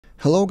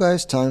Hello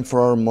guys, time for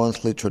our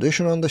monthly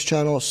tradition on this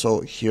channel.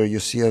 So here you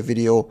see a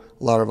video,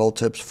 Laravel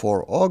tips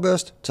for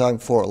August, time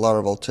for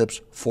Laravel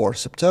tips for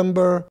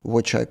September,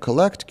 which I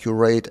collect,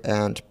 curate,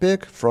 and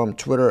pick from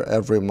Twitter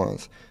every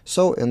month.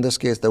 So in this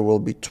case, there will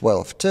be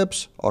 12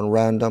 tips on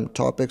random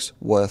topics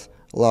with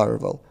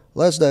Laravel.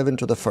 Let's dive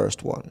into the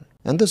first one.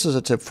 And this is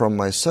a tip from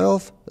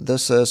myself.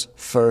 This is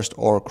first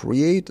or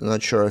create.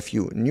 Not sure if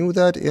you knew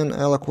that in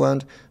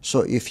Eloquent.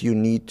 So if you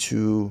need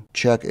to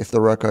check if the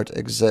record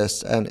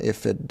exists and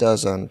if it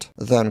doesn't,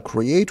 then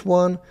create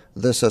one.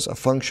 This is a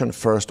function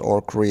first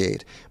or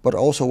create. But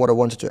also what I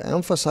wanted to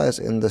emphasize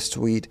in this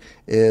tweet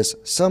is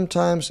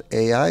sometimes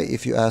AI,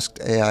 if you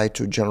asked AI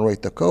to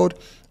generate the code,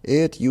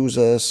 it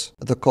uses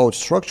the code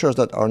structures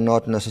that are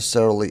not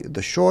necessarily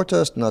the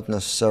shortest, not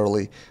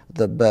necessarily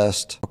the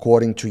best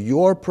according to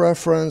your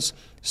preference.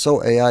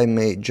 So AI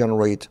may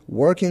generate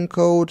working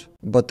code,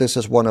 but this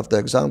is one of the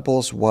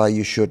examples why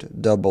you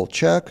should double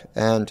check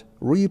and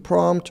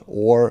reprompt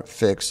or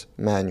fix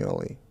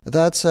manually.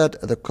 That said,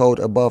 the code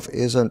above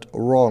isn't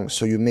wrong,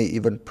 so you may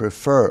even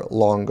prefer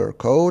longer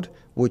code,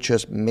 which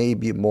is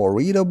maybe more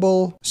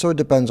readable, so it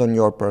depends on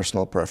your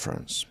personal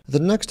preference. The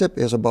next tip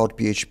is about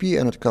PHP,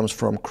 and it comes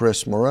from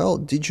Chris Morel.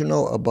 Did you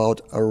know about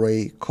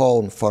array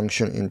column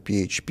function in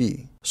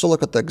PHP? So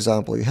look at the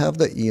example. You have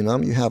the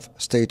enum, you have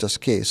status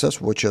cases,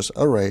 which is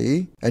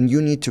array, and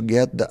you need to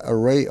get the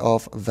array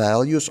of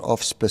values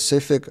of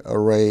specific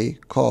array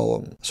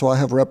column. So I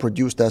have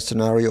reproduced that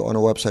scenario on a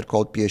website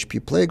called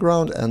PHP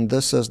Playground, and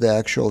this is the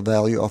actual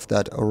value of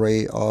that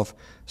array of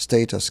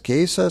status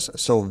cases.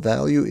 So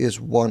value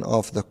is one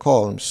of the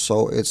columns,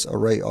 so it's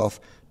array of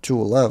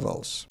 2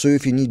 levels. So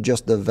if you need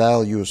just the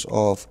values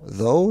of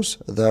those,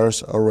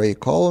 there's array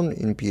column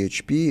in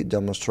PHP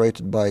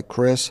demonstrated by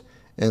Chris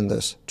in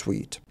this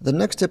tweet. The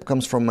next tip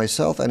comes from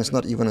myself, and it's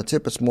not even a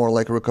tip, it's more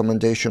like a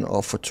recommendation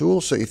of a tool.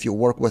 So if you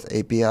work with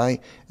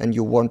API and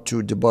you want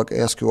to debug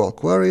SQL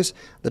queries,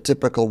 the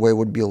typical way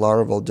would be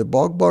Laravel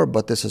debug bar,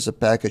 but this is a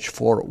package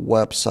for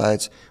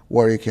websites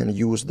where you can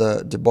use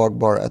the debug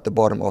bar at the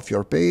bottom of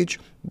your page.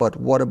 But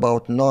what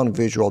about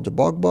non-visual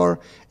debug bar?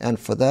 And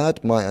for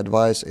that, my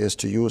advice is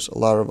to use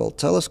Laravel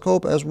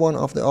Telescope as one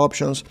of the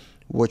options,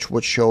 which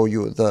would show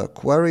you the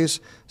queries,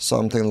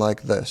 something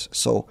like this.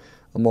 So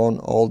among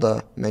all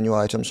the menu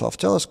items of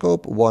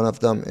Telescope, one of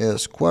them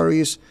is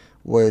queries,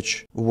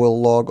 which will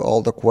log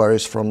all the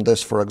queries from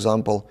this, for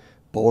example,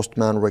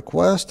 Postman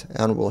request,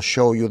 and will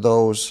show you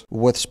those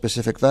with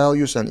specific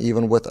values and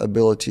even with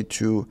ability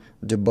to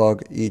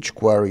debug each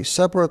query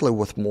separately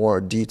with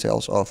more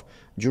details of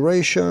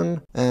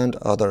duration and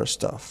other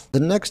stuff. The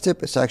next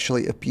tip is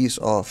actually a piece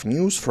of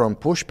news from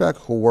Pushback,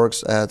 who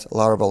works at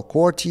Laravel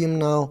core team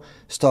now.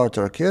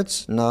 Starter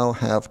kits now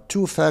have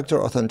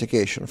two-factor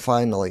authentication.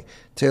 Finally,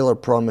 Taylor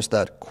promised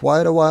that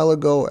quite a while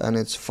ago, and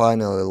it's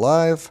finally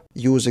live,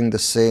 using the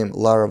same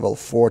Laravel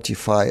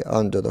Fortify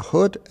under the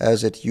hood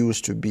as it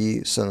used to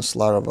be since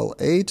Laravel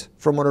 8,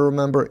 from what I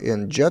remember,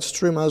 in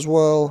Jetstream as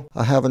well.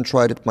 I haven't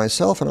tried it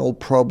myself, and I'll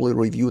probably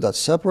review that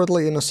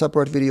separately in a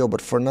separate video,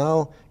 but for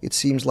now, it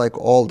seems like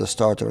all the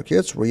starter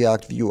kits,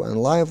 React, Vue, and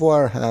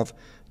Livewire, have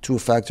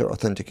two-factor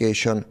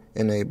authentication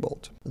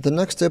enabled. The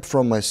next tip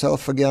from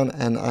myself again,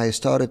 and I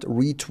started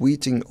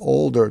retweeting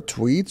older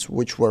tweets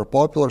which were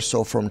popular,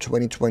 so from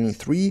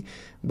 2023,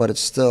 but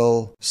it's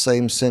still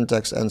same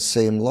syntax and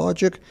same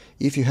logic.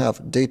 If you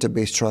have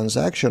database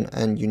transaction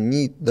and you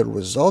need the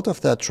result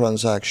of that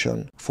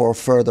transaction for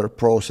further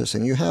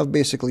processing, you have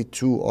basically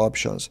two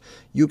options.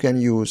 You can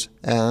use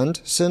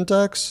AND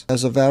syntax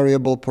as a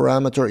variable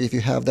parameter if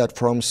you have that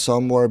from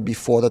somewhere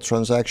before the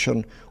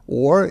transaction,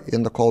 or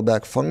in the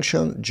callback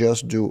function,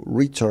 just do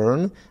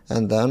return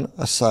and then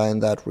assign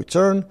that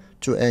return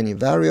to any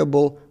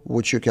variable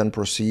which you can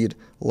proceed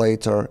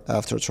later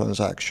after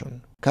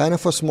transaction. Kind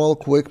of a small,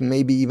 quick,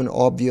 maybe even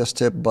obvious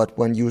tip, but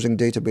when using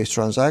database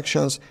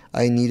transactions,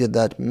 I needed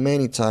that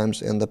many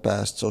times in the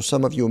past, so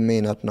some of you may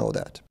not know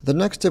that. The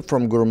next tip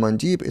from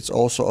Gurmandeep, it's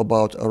also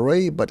about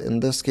array, but in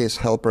this case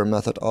helper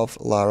method of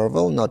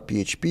Laravel, not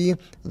PHP.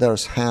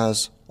 There's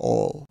has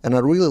all. And I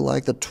really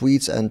like the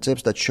tweets and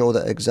tips that show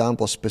the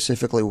example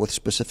specifically with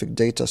specific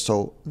data,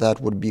 so that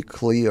would be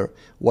clear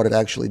what it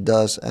actually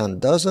does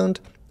and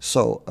doesn't.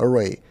 So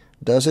array,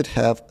 does it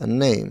have a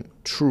name?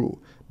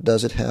 True.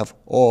 Does it have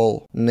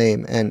all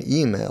name and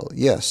email?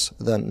 Yes.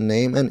 Then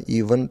name and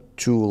even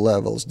 2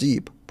 levels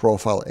deep.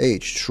 Profile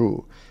age,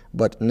 true.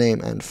 But name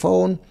and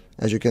phone,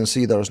 as you can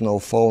see, there's no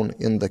phone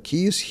in the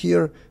keys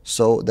here,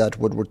 so that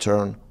would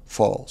return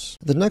false.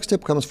 The next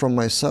tip comes from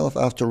myself.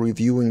 After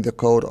reviewing the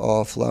code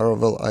of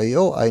Laravel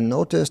IO, I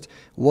noticed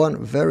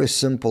one very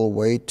simple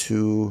way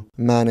to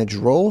manage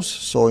roles.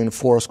 So in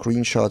 4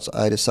 screenshots,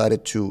 I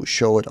decided to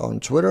show it on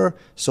Twitter.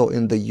 So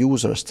in the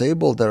users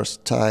table, there's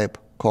type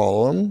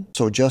column,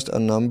 so just a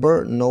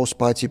number, no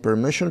spicy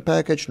permission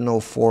package, no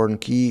foreign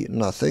key,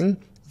 nothing.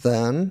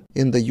 Then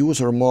in the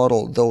user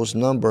model, those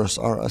numbers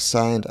are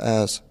assigned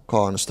as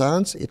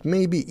constants. It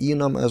may be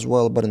enum as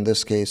well, but in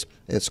this case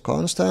it's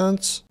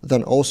constants.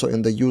 Then also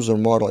in the user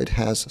model it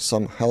has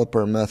some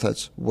helper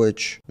methods,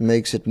 which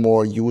makes it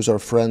more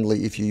user-friendly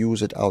if you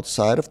use it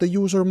outside of the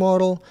user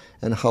model.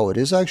 And how it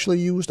is actually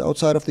used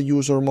outside of the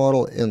user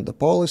model in the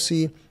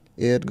policy,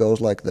 it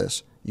goes like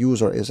this.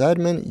 User is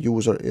admin,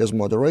 user is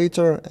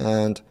moderator,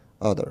 and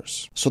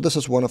others. So this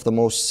is one of the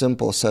most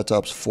simple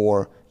setups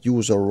for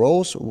user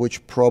roles,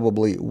 which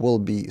probably will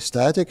be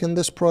static in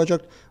this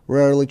project,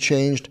 rarely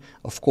changed.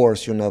 Of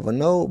course, you never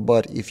know,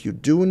 but if you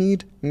do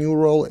need new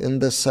role in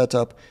this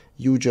setup,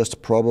 you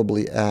just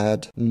probably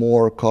add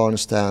more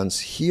constants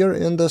here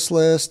in this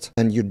list,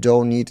 and you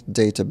don't need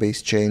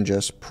database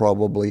changes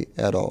probably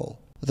at all.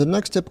 The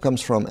next tip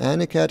comes from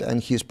Aniket, and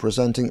he's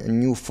presenting a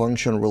new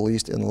function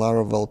released in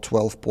Laravel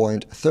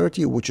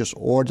 12.30, which is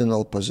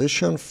ordinal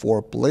position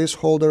for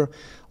placeholder.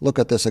 Look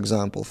at this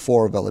example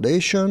for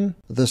validation.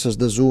 This is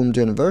the zoomed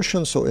in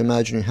version, so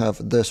imagine you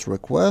have this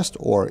request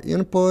or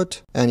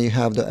input, and you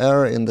have the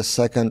error in the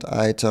second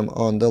item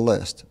on the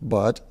list.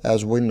 But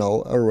as we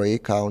know, array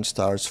count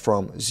starts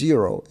from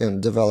 0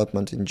 in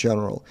development in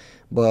general.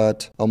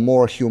 But a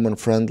more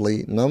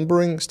human-friendly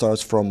numbering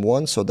starts from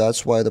 1, so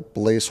that's why the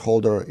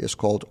placeholder is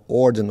called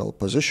ordinal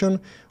position,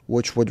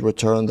 which would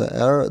return the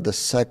error the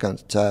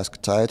second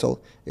task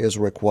title is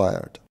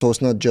required. So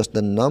it's not just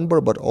the number,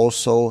 but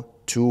also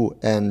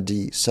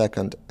 2ND,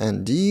 second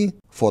ND.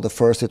 For the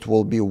first it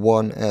will be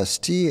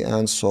 1ST,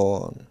 and so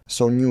on.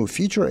 So new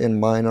feature in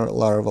minor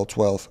Laravel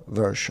 12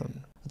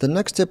 version. The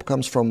next tip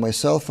comes from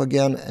myself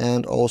again,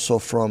 and also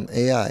from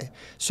AI.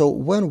 So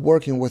when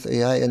working with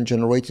AI and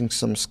generating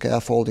some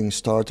scaffolding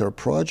starter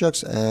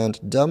projects and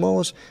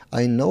demos,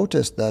 I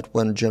noticed that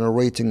when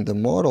generating the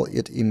model,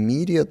 it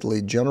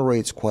immediately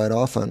generates quite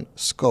often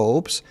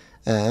scopes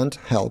and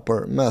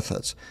helper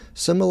methods.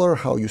 Similar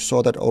how you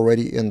saw that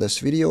already in this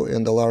video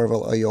in the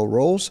Laravel IO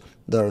roles,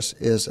 there's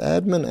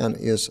isAdmin and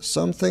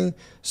isSomething.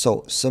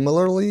 So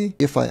similarly,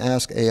 if I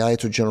ask AI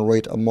to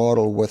generate a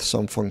model with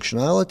some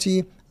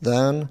functionality,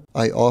 then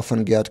I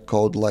often get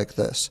code like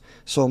this.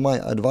 So my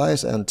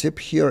advice and tip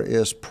here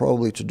is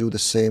probably to do the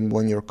same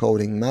when you're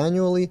coding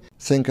manually.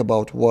 Think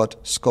about what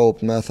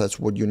scope methods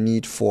would you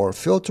need for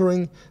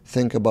filtering.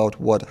 Think about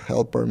what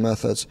helper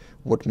methods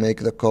would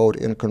make the code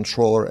in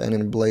controller and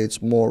in blades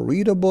more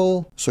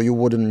readable, so you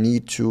wouldn't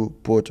need to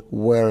put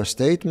where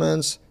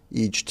statements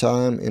each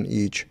time in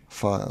each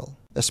file,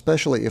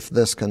 especially if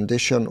this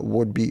condition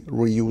would be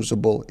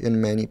reusable in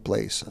many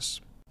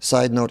places.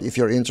 Side note, if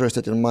you're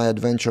interested in my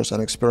adventures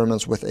and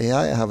experiments with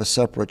AI, I have a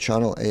separate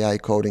channel, AI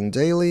Coding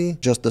Daily.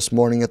 Just this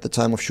morning at the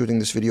time of shooting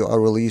this video, I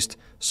released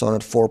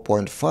Sonnet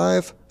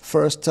 4.5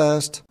 first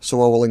test,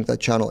 so I will link that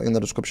channel in the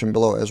description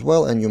below as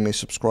well, and you may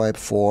subscribe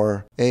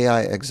for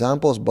AI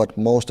examples, but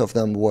most of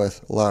them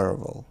with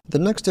Laravel. The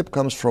next tip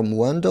comes from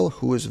Wendell,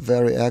 who is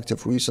very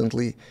active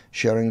recently,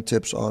 sharing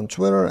tips on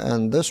Twitter,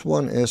 and this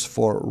one is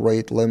for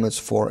rate limits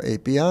for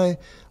API.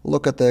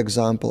 Look at the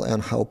example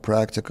and how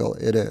practical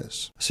it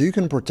is. So you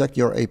can protect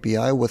your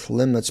API with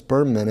limits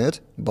per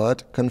minute,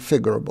 but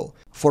configurable.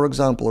 For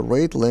example,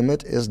 rate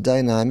limit is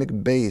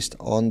dynamic based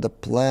on the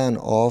plan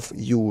of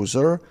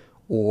user,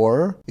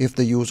 or if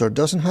the user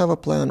doesn't have a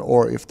plan,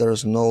 or if there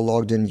is no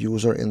logged in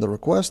user in the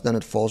request, then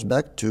it falls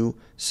back to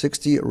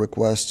 60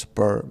 requests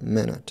per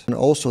minute. And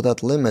also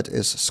that limit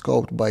is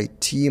scoped by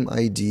team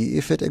ID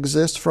if it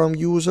exists from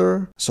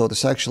user. So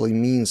this actually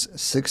means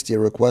 60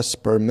 requests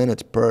per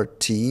minute per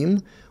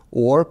team,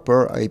 or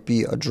per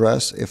IP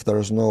address if there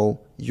is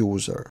no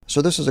user.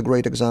 So this is a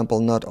great example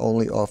not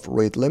only of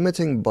rate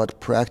limiting, but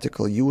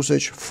practical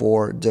usage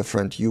for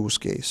different use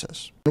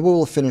cases. And we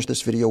will finish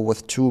this video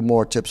with two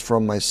more tips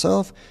from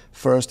myself.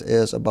 First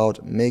is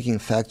about making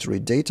factory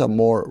data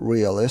more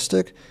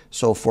realistic.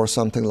 So for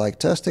something like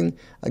testing,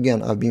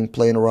 again, I've been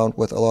playing around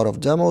with a lot of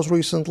demos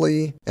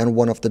recently, and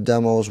one of the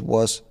demos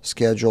was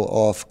schedule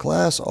of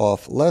class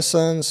of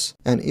lessons.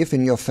 And if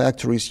in your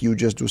factories you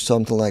just do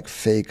something like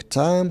fake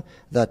time,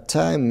 that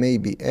time may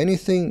be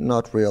anything,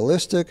 not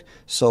realistic.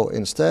 So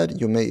instead,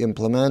 you may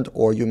implement,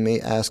 or you may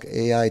ask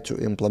AI to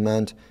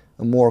implement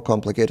a more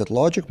complicated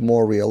logic,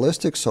 more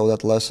realistic, so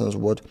that lessons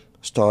would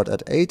start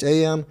at 8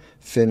 a.m.,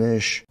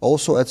 finish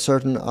also at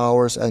certain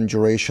hours, and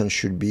duration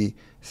should be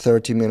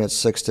 30 minutes,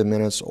 60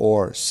 minutes,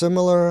 or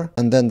similar.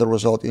 And then the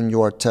result in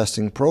your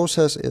testing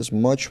process is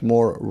much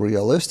more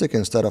realistic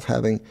instead of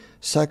having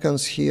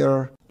seconds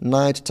here,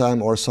 night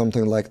time, or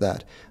something like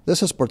that.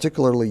 This is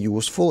particularly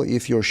useful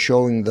if you're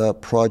showing the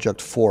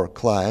project for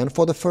client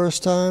for the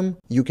first time.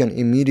 You can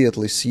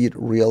immediately see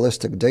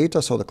realistic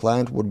data, so the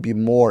client would be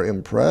more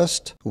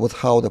impressed with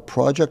how the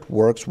project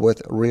works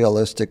with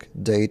realistic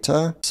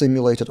data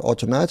simulated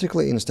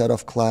automatically, instead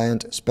of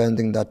client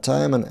spending that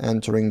time and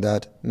entering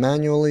that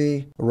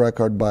manually,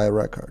 record by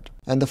record.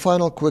 And the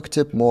final quick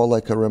tip, more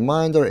like a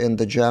reminder in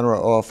the genre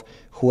of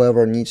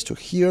whoever needs to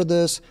hear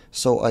this.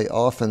 So I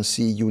often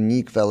see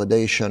unique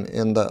validation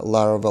in the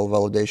Laravel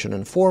validation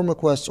in form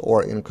requests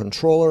or in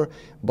controller,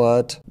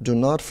 but do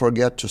not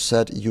forget to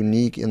set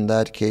unique in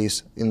that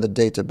case in the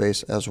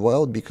database as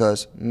well,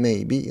 because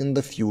maybe in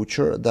the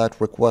future that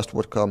request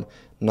would come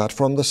not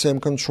from the same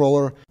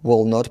controller,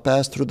 will not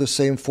pass through the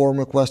same form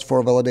request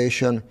for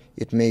validation.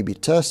 It may be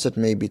test, it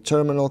may be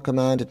terminal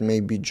command, it may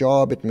be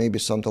job, it may be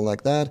something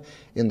like that.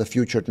 In the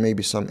future, it may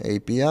be some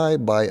API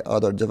by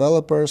other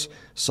developers.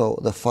 So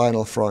the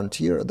final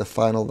frontier, the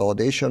final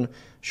validation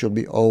should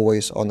be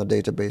always on the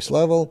database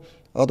level.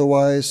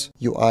 Otherwise,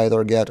 you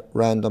either get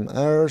random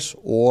errors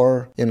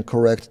or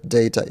incorrect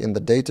data in the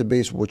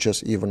database, which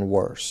is even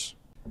worse.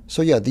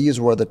 So yeah, these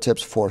were the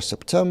tips for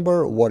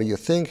September. What do you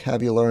think?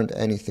 Have you learned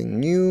anything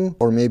new?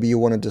 Or maybe you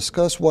want to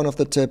discuss one of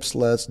the tips?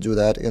 Let's do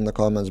that in the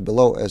comments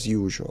below as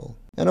usual.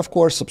 And of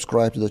course,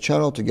 subscribe to the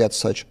channel to get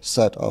such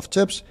set of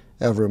tips.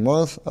 Every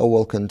month I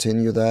will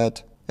continue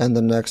that. And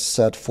the next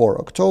set for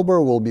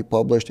October will be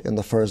published in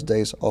the first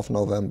days of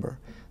November.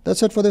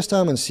 That's it for this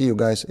time, and see you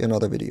guys in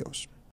other videos.